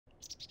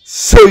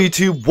So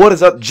YouTube, what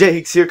is up? Jay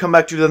Hicks here, come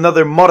back to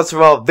another Modern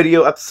Survival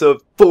video,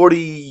 episode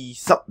 40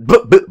 something,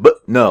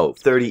 no,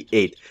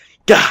 38.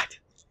 God.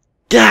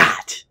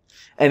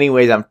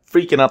 Anyways, I'm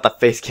freaking out the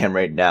face cam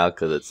right now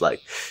because it's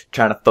like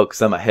trying to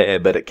focus on my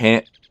head, but it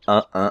can't.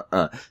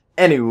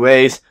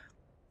 Anyways,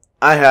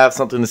 I have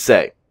something to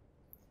say.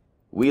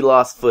 We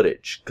lost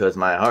footage because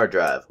my hard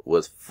drive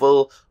was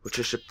full, which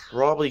I should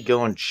probably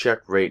go and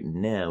check right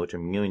now, which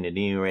I'm going to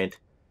do right.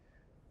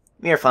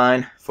 We're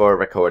fine for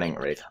recording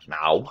right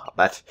now,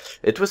 but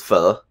it was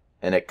full,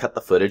 and it cut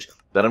the footage.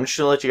 But I'm just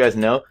going to let you guys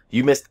know,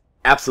 you missed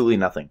absolutely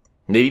nothing.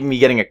 Maybe me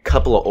getting a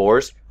couple of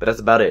ores, but that's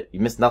about it. You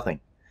missed nothing.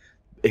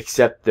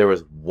 Except there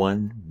was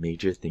one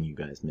major thing you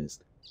guys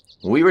missed.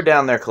 When we were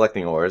down there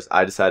collecting ores,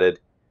 I decided,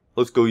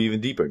 let's go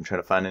even deeper and try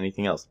to find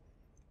anything else.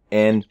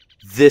 And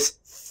this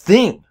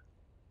thing,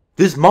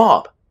 this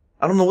mob,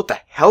 I don't know what the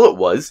hell it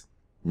was.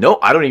 No,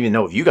 I don't even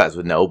know if you guys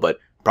would know, but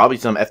probably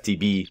some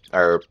FTB,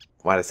 or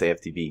why did I say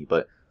FTB,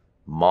 but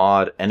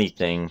mod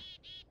anything.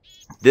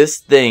 This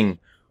thing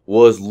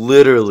was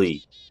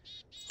literally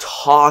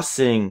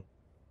tossing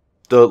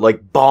the,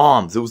 like,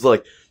 bombs. It was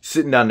like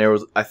sitting down there.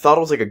 I thought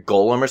it was like a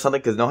golem or something,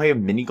 because now I have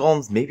mini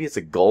golems. Maybe it's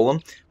a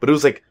golem, but it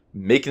was like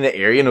making the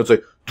area, and it was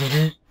like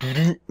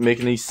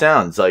making these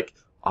sounds. Like,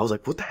 I was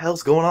like, what the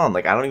hell's going on?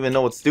 Like, I don't even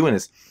know what's doing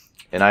this.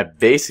 And I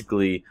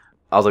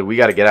was like, we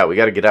gotta get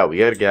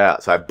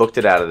out. So I booked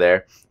it out of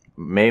there,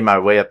 made my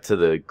way up to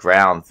the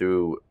ground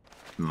through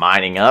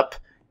mining up.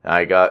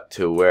 I got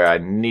to where I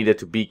needed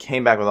to be,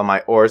 came back with all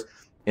my ores,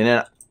 and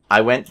then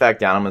I went back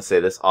down. I'm gonna say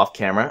this off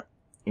camera.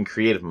 In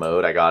creative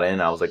mode, I got in.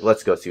 I was like,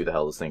 let's go see what the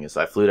hell this thing is.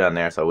 So I flew down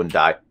there so I wouldn't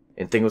die,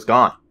 and the thing was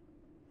gone.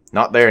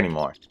 Not there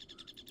anymore.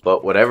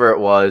 But whatever it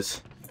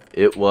was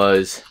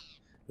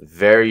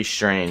very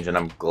strange, and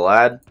I'm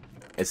glad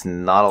it's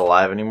not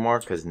alive anymore,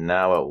 because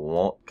now it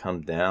won't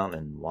come down.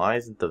 And why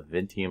isn't the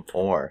Vintium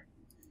ore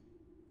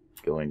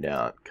going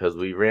down? Because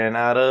we ran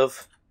out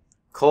of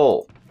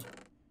coal.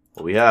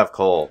 Well, we have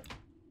coal.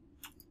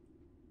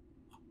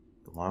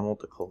 Why won't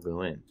the coal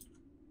go in?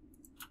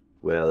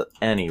 Well,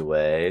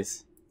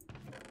 anyways,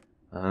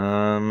 we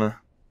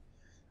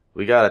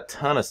got a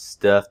ton of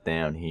stuff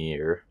down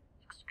here.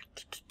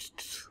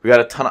 We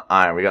got a ton of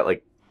iron. We got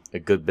like a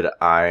good bit of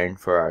iron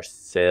for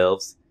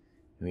ourselves.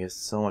 And we have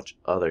so much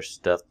other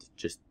stuff that's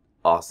just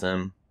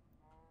awesome.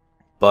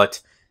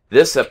 But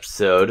this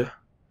episode,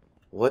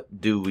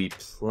 what do we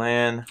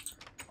plan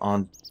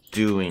on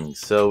doing?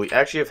 So we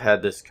actually have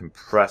had this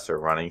compressor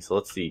running. So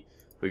let's see.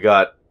 We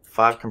got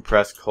 5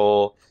 compressed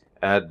coal.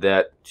 Add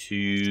that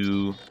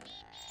to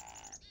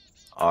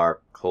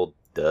our coal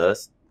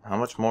dust. How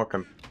much more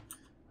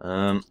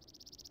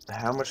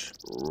how much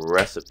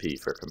recipe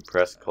for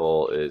compressed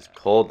coal is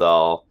coal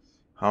doll?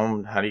 How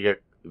do you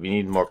get? We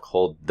need more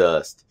coal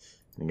dust.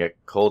 We get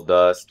coal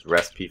dust.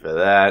 Recipe for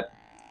that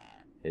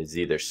is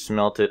either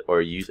smelt it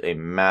or use a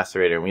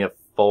macerator. And we have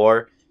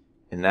 4,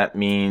 and that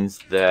means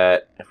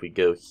that if we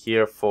go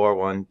here, 4,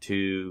 1,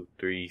 2,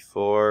 3,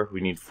 4,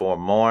 we need 4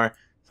 more.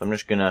 So I'm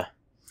just gonna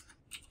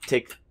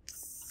take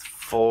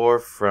 4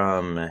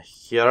 from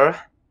here.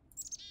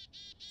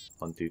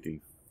 1, 2,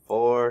 3,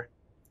 4.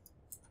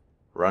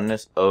 Run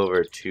this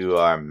over to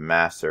our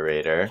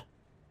macerator.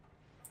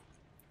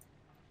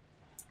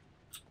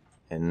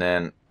 And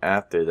then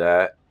after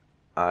that,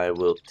 I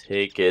will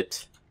take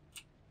it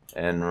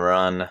and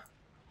run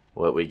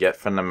what we get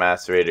from the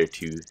macerator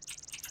to.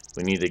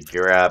 We need to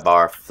grab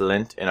our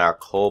flint and our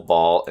coal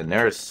ball. And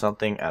there is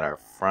something at our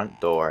front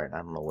door, and I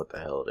don't know what the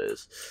hell it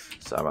is.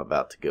 So I'm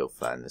about to go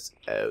find this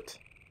out.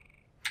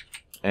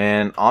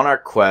 And on our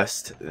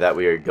quest that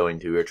we are going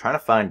to, we're trying to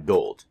find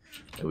gold.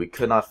 And we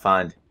could not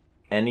find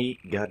any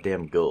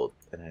goddamn gold.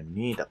 And I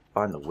need to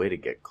find a way to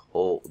get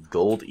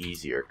gold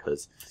easier,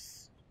 because,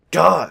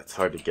 God, it's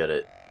hard to get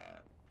it.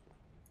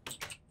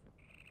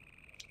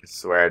 I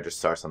swear I just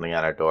saw something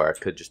at our door. I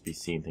could just be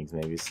seeing things.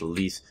 Maybe it's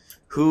Elise.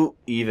 Who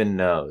even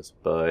knows?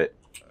 But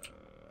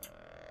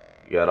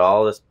we got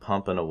all this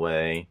pumping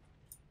away.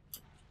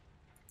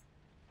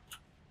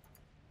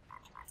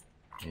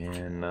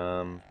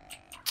 And,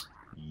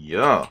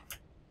 yeah.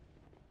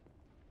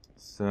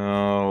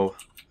 So,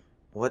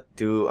 what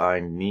do I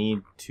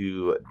need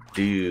to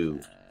do?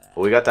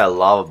 Well, we got that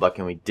lava bucket,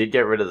 and we did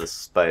get rid of the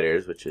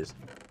spiders, which is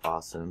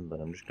awesome. But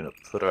I'm just going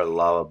to put our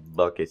lava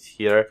buckets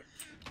here.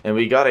 And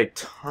we got a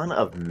ton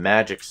of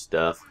magic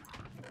stuff.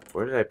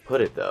 Where did I put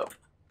it, though?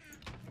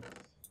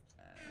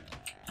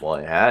 Well,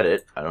 I had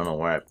it. I don't know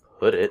where I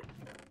put it.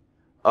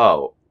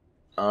 Oh,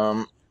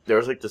 there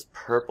was like this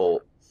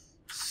purple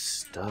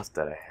stuff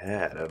that I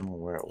had. I don't know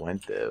where it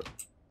went, though.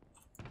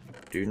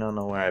 Do not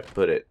know where I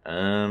put it.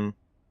 Could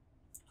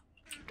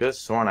have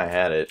sworn I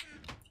had it.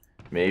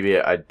 Maybe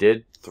I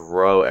did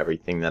throw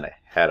everything that I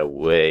had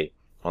away.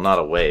 Well, not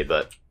away,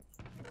 but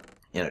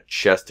in a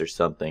chest or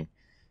something.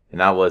 And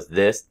that was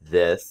this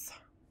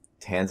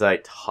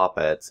Tanzite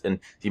hoppets. And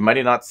you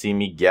might not see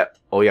me get.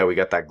 Oh yeah, we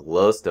got that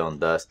glowstone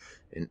dust.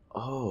 And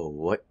oh,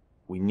 what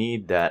we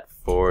need that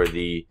for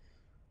the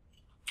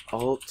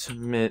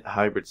ultimate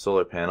hybrid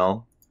solar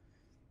panel.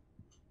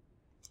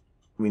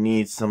 we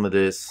need some of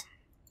this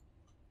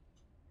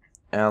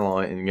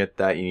alloy, and to get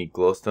that you need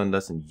glowstone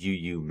dust and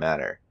UU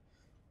matter.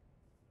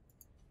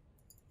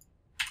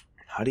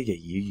 How do you get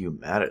UU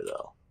matter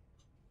though?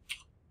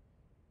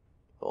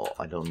 Well,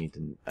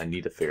 I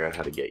need to figure out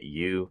how to get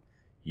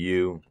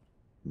UU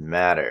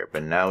matter.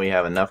 But now we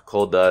have enough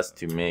coal dust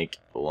to make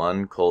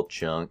one coal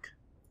chunk.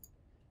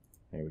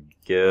 There we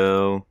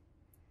go.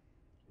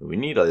 We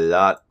need a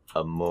lot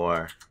of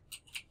more.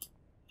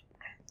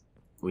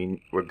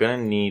 We're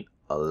gonna need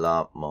a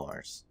lot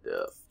more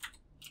stuff.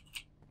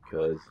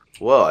 Because,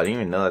 whoa, I didn't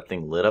even know that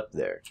thing lit up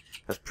there.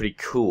 That's pretty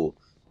cool.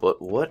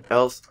 But what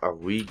else are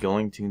we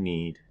going to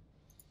need?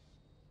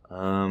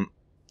 We're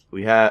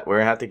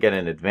gonna have to get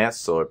an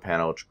advanced solar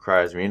panel, which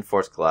requires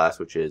reinforced glass,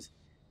 which is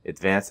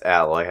advanced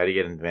alloy. How do you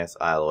get an advanced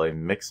alloy?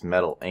 Mixed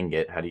metal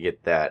ingot. How do you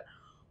get that?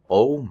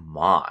 Oh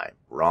my,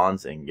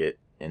 bronze ingot,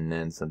 and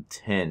then some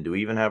tin. Do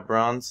we even have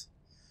bronze?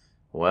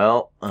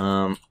 Well,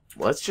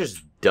 let's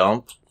just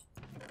dump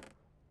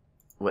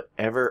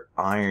whatever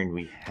iron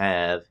we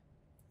have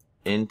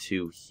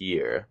into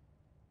here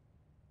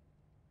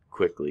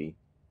quickly.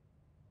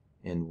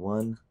 In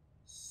 1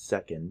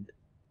 second,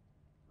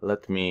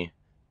 let me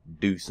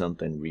do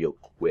something real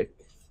quick.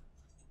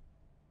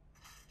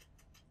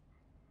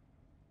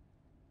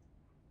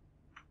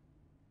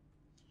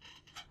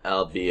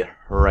 I'll be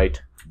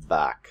right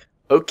back.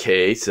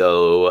 Okay,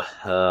 so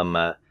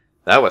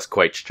that was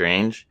quite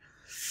strange.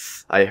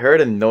 I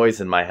heard a noise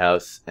in my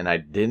house, and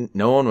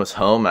no one was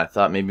home. I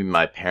thought maybe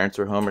my parents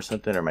were home or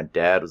something, or my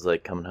dad was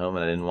like coming home,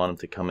 and I didn't want him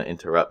to come and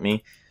interrupt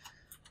me.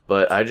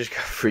 But I just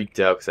got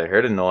freaked out because I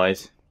heard a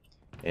noise,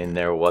 and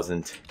there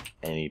wasn't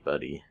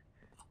anybody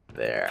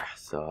there.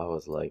 So I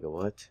was like,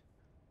 what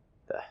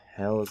the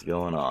hell is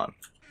going on?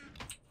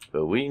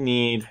 But we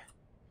need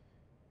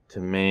to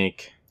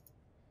make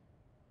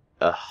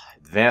a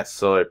advanced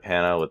solar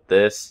panel with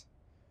this,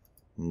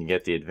 and you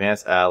get the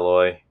advanced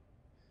alloy.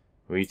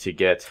 We need to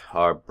get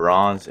our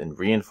bronze and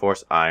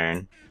reinforced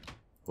iron.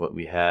 What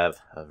we have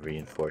of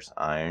reinforced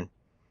iron.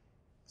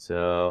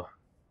 So,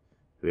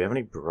 do we have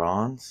any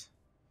bronze?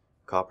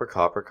 Copper,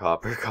 copper,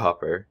 copper,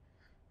 copper,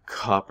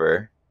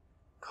 copper,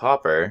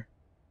 copper,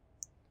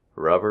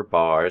 rubber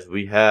bars.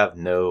 We have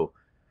no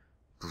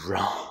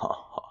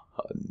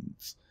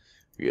bronze.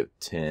 We have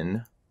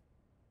tin.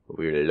 What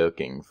we're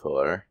looking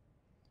for.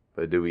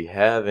 But do we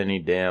have any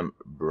damn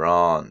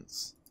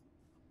bronze?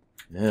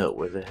 No,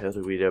 where the hell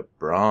do we get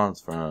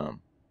bronze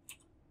from?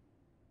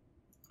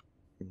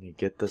 When you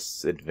get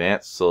this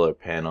advanced solar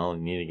panel,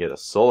 you need to get a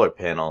solar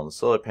panel. And the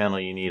solar panel,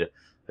 you need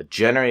a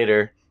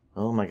generator.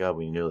 Oh my god,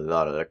 we need a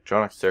lot of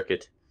electronic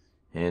circuit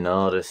and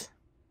all this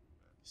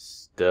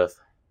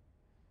stuff.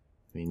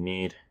 We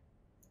need...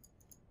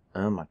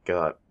 Oh my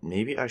god,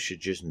 maybe I should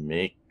just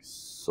make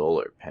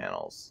solar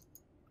panels.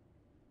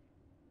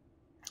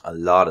 A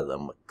lot of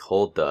them with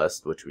coal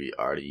dust, which we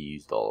already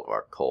used all of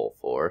our coal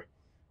for.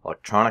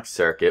 Electronic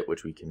circuit,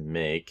 which we can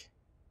make.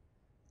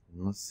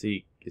 Let's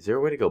see, is there a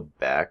way to go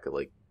back?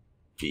 Like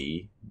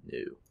B? No.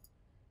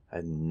 I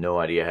had no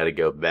idea how to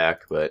go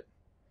back, but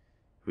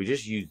if we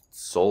just use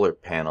solar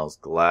panels,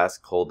 glass,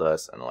 coal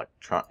dust,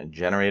 and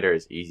generator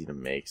is easy to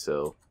make,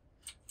 so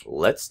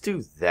let's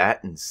do that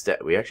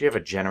instead. We actually have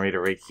a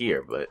generator right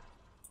here, but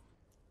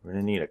we're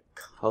gonna need a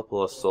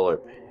couple of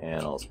solar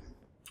panels.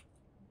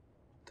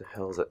 What the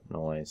hell is that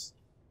noise?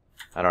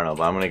 I don't know,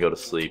 but I'm gonna go to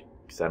sleep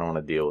because I don't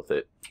want to deal with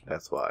it.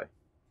 That's why.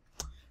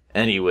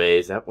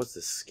 Anyways, that was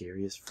the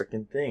scariest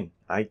freaking thing.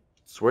 I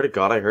swear to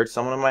God, I heard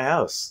someone in my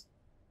house.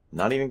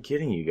 Not even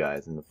kidding you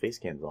guys, and the face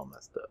cam's all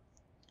messed up.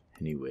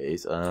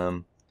 Anyways,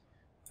 that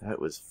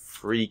was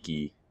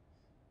freaky.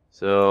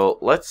 So,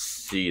 let's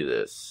see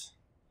this.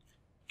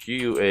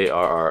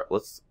 QUARR.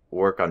 Let's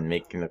work on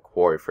making the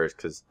quarry first,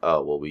 because,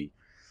 oh, well, we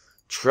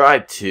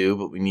tried to,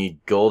 but we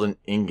need golden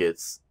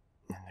ingots.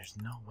 And there's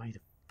no way to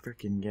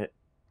freaking get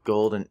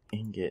golden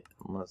ingot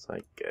unless I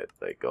get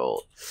the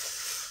gold.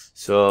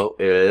 So,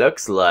 it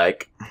looks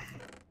like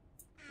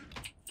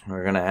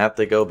we're gonna have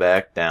to go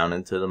back down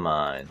into the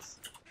mines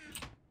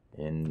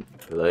and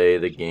play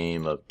the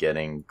game of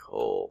getting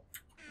coal.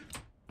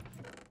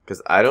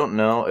 Because I don't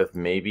know if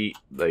maybe,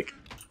 like,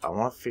 I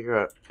want to figure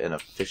out an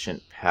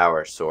efficient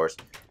power source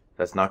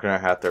that's not going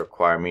to have to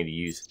require me to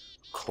use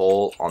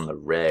coal on the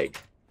reg.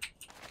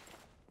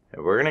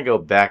 And we're going to go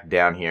back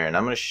down here, and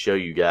I'm going to show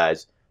you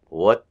guys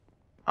what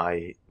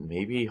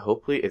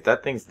hopefully, if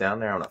that thing's down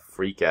there, I'm going to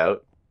freak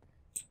out.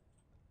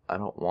 I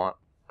don't want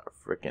a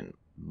freaking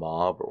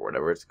mob or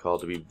whatever it's called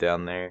to be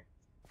down there.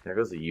 There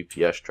goes the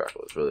UPS truck.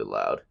 It was really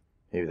loud.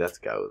 Maybe that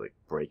guy was like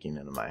breaking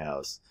into my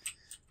house.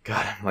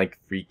 God, I'm like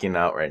freaking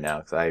out right now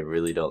because I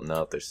really don't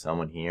know if there's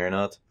someone here or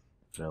not.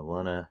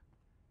 But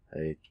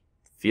I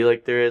feel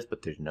like there is,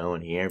 but there's no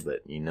one here.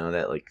 But you know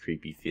that like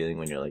creepy feeling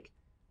when you're like,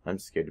 I'm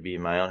scared to be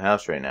in my own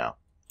house right now.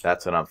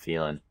 That's what I'm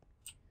feeling.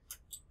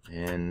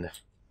 And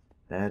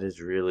that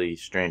is really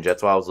strange.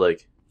 That's why I was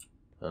like,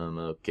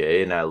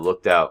 okay. And I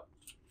looked out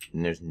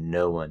and there's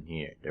no one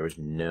here. There was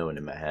no one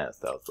in my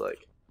house. I was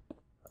like,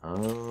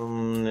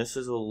 this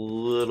is a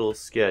little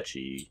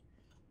sketchy.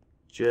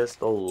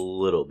 just a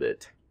little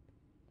bit.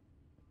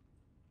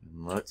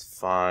 Let's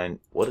find...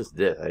 What is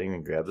this? I didn't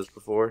even grab this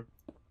before.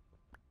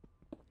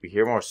 We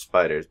hear more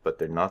spiders, but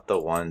they're not the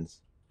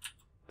ones...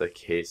 The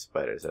cave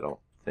spiders, I don't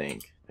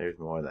think. There's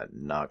more of that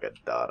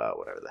Nagadata,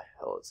 whatever the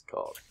hell it's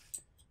called.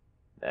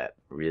 That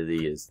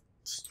really is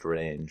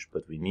strange,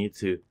 but we need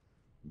to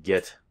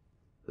get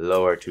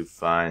lower to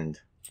find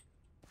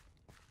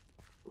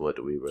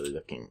what we were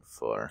looking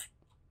for.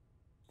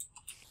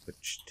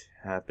 Which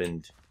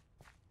happened...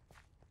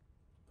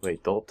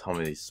 Wait, don't tell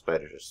me these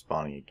spiders are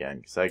spawning again,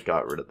 because I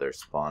got rid of their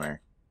spawner.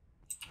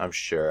 I'm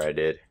sure I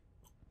did.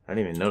 I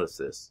didn't even notice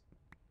this.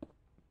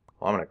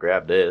 Well, I'm gonna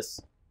grab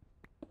this.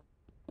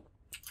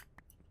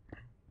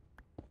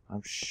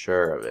 I'm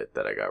sure of it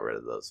that I got rid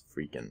of those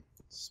freaking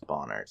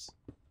spawners.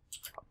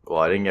 Well,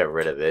 I didn't get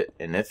rid of it,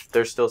 and if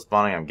they're still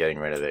spawning, I'm getting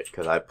rid of it,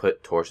 because I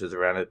put torches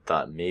around it,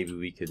 thought maybe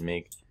we could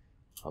make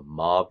a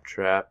mob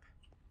trap.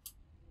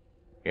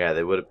 Yeah,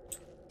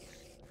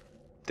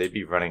 they'd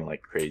be running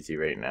like crazy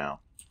right now.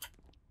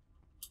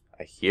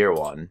 I hear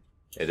one.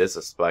 It is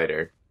a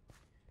spider.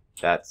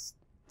 That's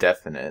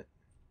definite.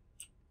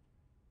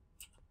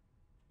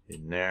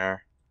 In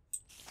there.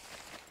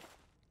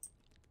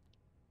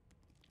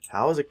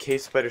 How is a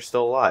cave spider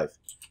still alive?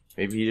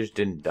 Maybe he just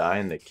didn't die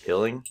in the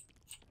killing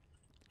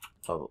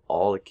of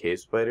all the cave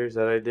spiders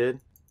that I did?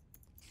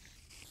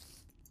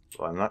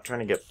 Well, I'm not trying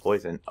to get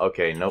poisoned.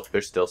 Okay, nope,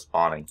 they're still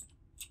spawning.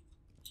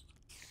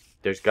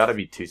 There's gotta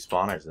be 2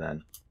 spawners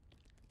then.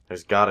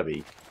 There's gotta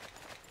be.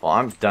 Well,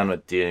 I'm done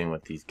with dealing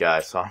with these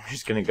guys, so I'm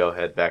just gonna go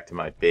head back to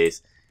my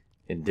base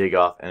and dig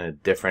off in a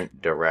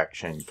different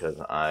direction, because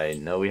I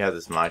know we have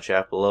this mine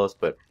shaft below us,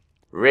 but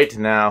right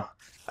now,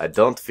 I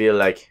don't feel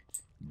like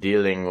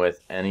dealing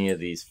with any of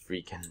these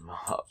freaking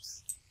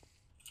mobs.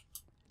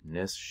 And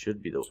this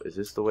should be the... Is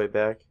this the way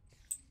back?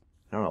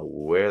 I don't know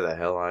where the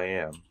hell I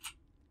am.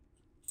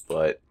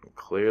 But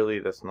clearly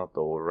that's not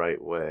the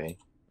right way.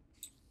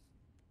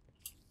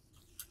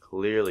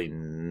 Clearly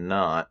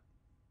not.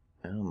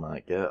 Oh my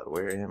god,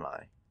 where am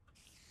I?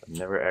 I've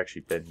never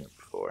actually been here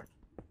before.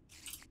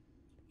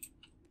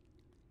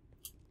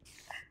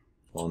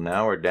 Well,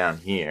 now we're down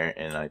here,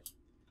 and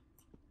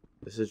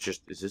is this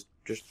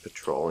just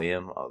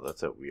petroleum? Oh,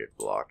 that's a weird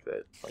block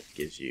that like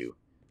gives you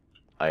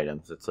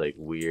items. It's like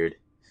weird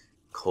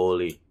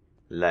coaly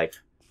like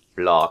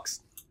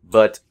blocks.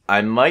 But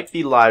I might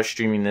be live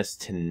streaming this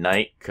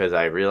tonight because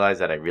I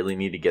realized that I really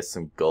need to get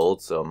some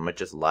gold, so I might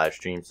just live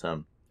stream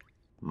some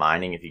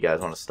mining if you guys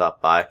want to stop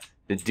by.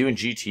 Been doing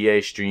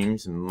GTA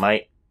streams,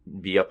 might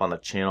be up on the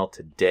channel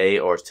today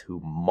or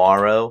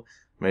tomorrow.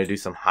 I'm gonna do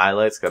some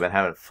highlights because I've been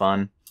having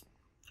fun.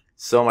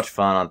 So much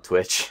fun on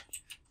Twitch.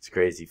 It's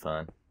crazy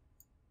fun.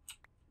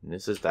 And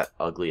this is that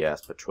ugly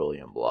ass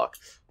petroleum block.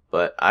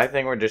 But I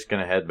think we're just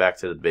gonna head back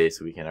to the base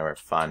so we can ever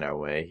find our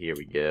way. Here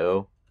we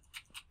go.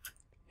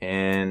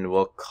 And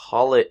we'll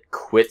call it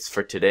quits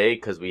for today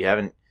because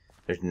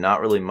there's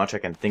not really much I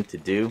can think to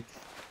do.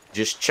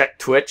 Just check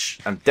Twitch.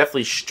 I'm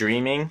definitely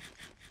streaming.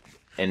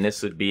 And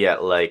this would be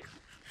at like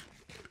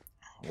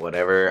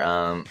whatever.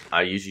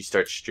 I usually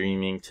start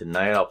streaming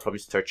tonight. I'll probably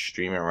start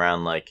streaming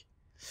around like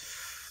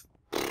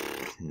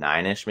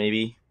 9ish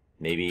maybe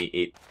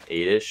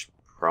 8ish.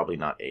 Probably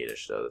not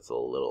 8ish though. That's a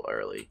little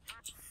early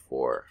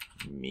for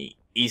me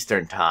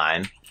Eastern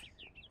time.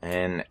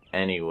 And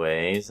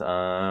anyways,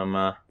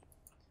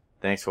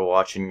 thanks for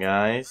watching,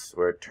 guys.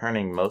 We're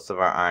turning most of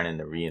our iron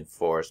into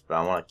reinforced, but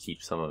I want to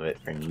keep some of it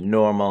for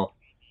normal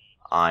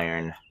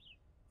iron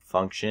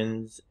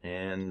functions,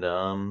 and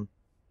the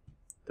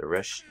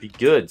rest should be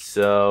good.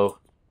 So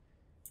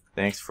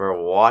thanks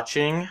for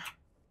watching.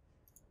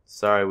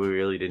 Sorry we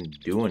really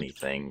didn't do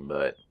anything,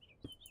 but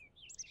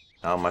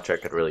not much I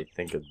could really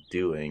think of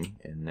doing.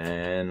 And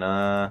then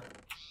I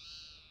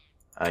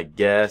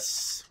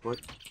guess what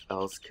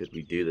else could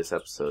we do this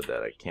episode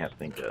that I can't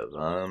think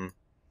of?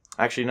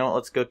 Actually, no,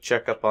 let's go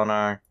check up on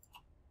our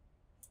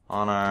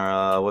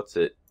what's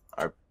it?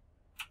 Our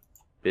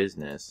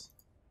business.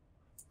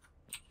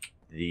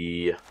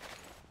 The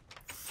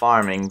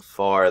farming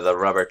for the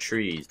rubber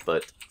trees,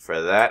 but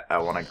for that I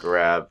want to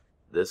grab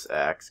this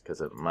axe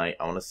because I want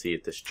to see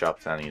if this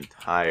chops down the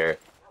entire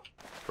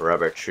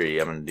rubber tree.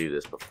 I'm going to do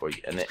this before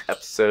you end the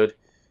episode.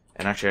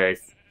 And actually I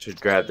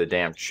should grab the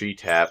damn tree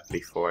tap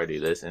before I do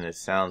this, and it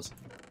sounds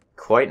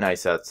quite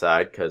nice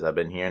outside because I've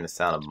been hearing the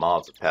sound of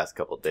mobs the past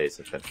couple of days.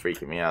 It's been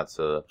freaking me out,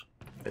 so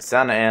the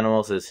sound of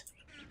animals is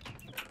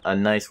a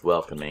nice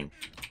welcoming.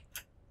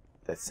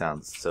 That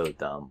sounds so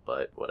dumb,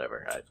 but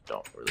whatever. I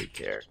don't really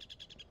care.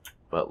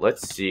 But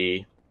let's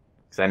see.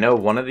 Because I know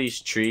one of these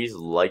trees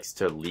likes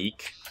to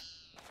leak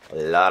a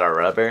lot of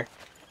rubber.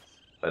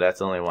 But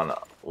that's only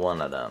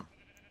one of them.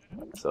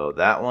 So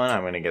that one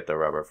I'm going to get the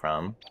rubber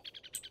from.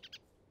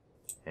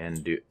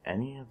 And do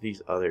any of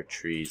these other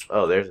trees...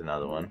 Oh, there's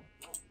another one.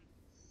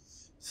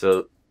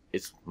 So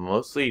it's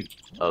mostly...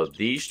 Oh,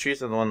 these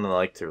trees are the ones that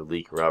like to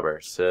leak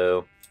rubber.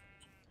 So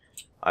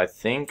I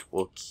think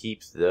we'll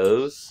keep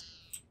those.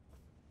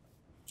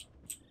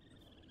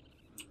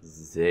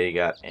 They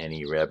got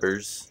any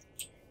rubbers,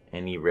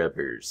 any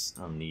rubbers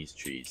on these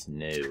trees?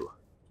 No.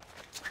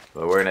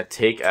 But we're gonna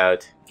take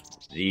out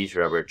these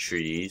rubber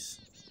trees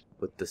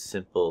with the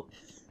simple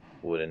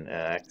wooden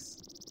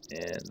axe.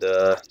 And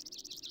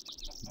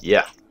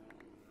yeah.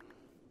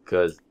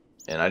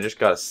 And I just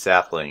got a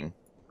sapling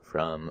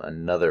from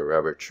another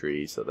rubber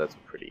tree, so that's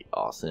pretty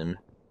awesome.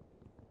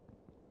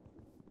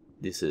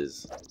 This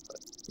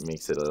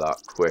makes it a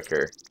lot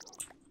quicker.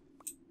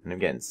 And I'm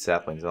getting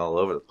saplings all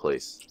over the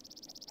place.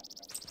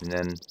 And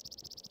then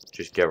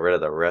just get rid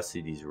of the rest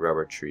of these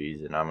rubber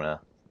trees, and I'm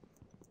gonna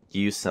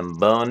use some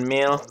bone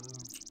meal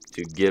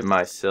to give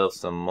myself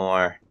some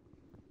more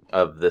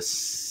of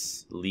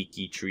this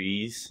leaky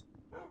trees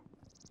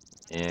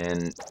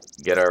and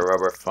get our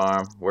rubber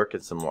farm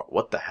working some more.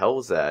 What the hell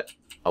was that?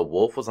 A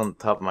wolf was on the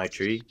top of my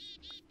tree?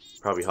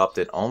 Probably hopped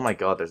in. Oh my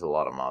god, there's a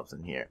lot of mobs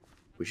in here.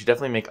 We should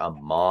definitely make a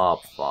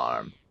mob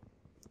farm.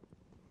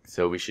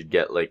 So we should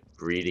get like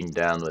breeding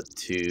down with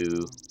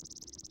 2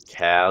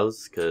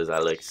 cows, because I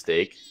like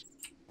steak.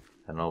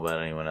 I don't know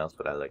about anyone else,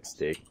 but I like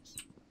steak.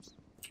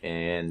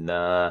 And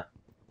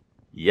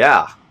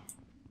yeah.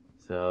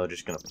 So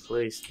just gonna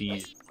place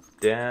these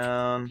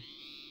down.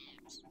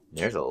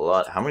 There's a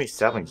lot. How many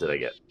saplings did I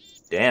get?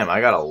 Damn, I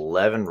got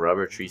 11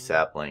 rubber tree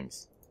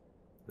saplings.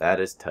 That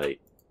is tight.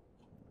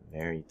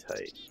 Very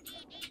tight.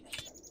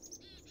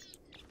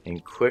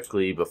 And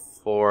quickly,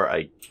 before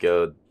I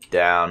go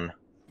down,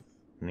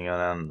 I'm gonna go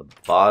down the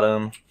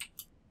bottom.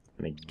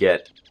 I'm gonna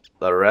get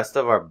the rest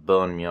of our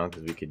bone meal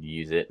because we could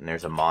use it. And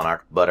there's a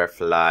monarch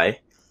butterfly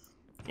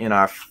in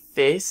our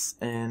face.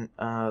 And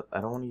I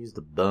don't want to use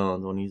the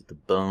bones. I want to use the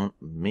bone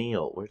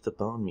meal. Where's the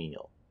bone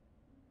meal?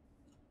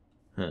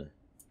 Huh.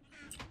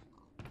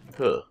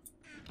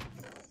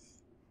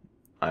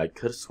 I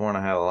could have sworn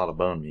I had a lot of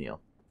bone meal.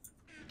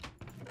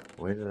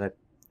 Where did I...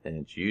 And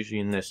it's usually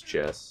in this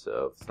chest,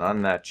 so if it's not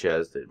in that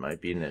chest, it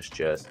might be in this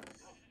chest.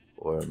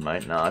 Or it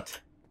might not.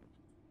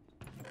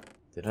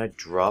 Did I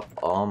drop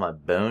all my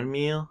bone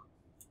meal?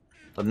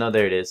 Oh no,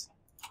 there it is.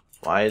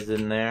 Why is it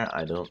in there?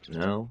 I don't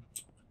know.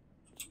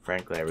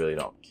 Frankly, I really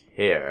don't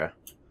care.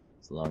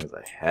 As long as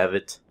I have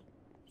it.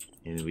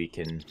 And we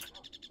can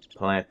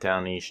plant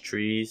down these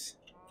trees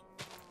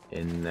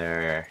in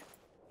their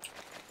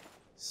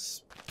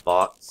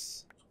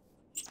spots.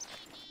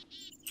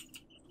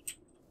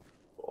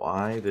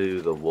 Why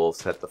do the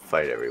wolves have to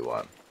fight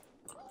everyone?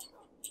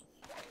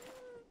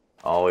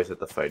 Always have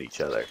to fight each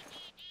other.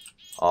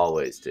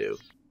 Always do.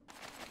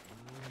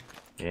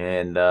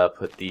 And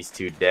put these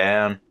 2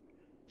 down.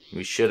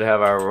 We should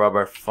have our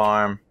rubber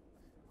farm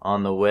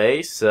on the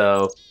way.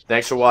 So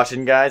thanks for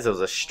watching, guys. It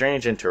was a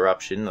strange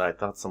interruption. I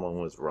thought someone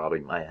was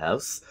robbing my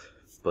house.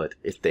 But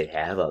if they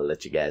have, I'll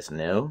let you guys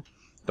know.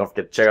 Don't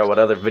forget to check out what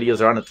other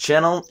videos are on the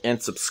channel.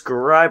 And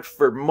subscribe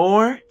for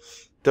more.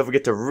 Don't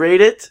forget to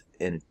rate it.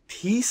 And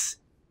peace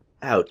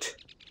out.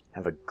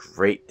 Have a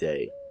great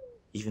day.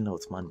 Even though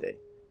it's Monday.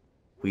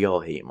 We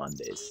all hate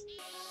Mondays.